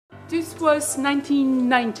This was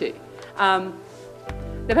 1990, the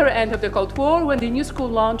very end of the Cold War, when the New School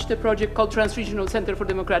launched a project called Trans-Regional Center for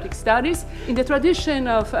Democratic Studies. In the tradition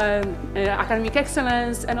of academic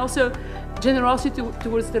excellence and also generosity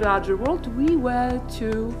towards the larger world, we were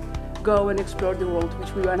to go and explore the world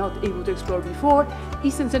which we were not able to explore before,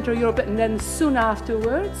 East and Central Europe, and then soon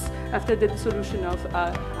afterwards, after the dissolution of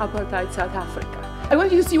apartheid, South Africa. I want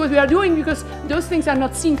you to see what we are doing because those things are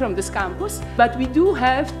not seen from this campus, but we do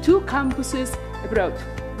have two campuses abroad,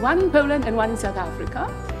 one in Poland and one in South Africa,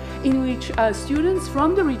 in which students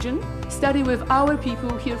from the region study with our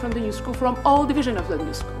people here from the New School, from all divisions of the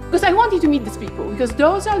New School. Because I want you to meet these people, because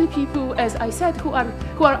those are the people, as I said, who are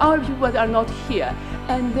our people but are not here.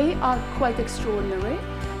 And they are quite extraordinary,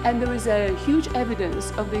 and there is a huge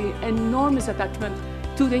evidence of the enormous attachment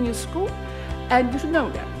to the New School, and you should know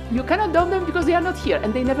them. You cannot know them because they are not here,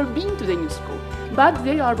 and they never been to the New School. But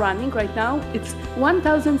they are running right now, it's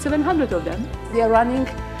 1,700 of them. They are running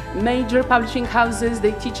major publishing houses,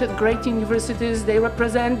 they teach at great universities, they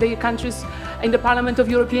represent their countries in the Parliament of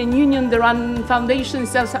European Union, they run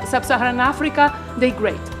foundations in Sub-Saharan Africa, they're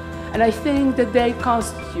great. And I think that they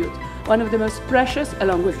constitute one of the most precious,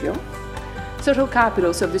 along with you, social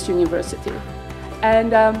capitals of this university.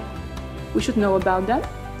 And we should know about them.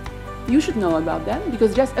 You should know about them,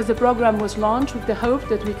 because just as the program was launched with the hope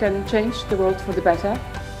that we can change the world for the better,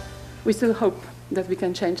 we still hope that we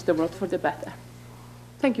can change the world for the better.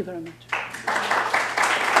 Thank you very much.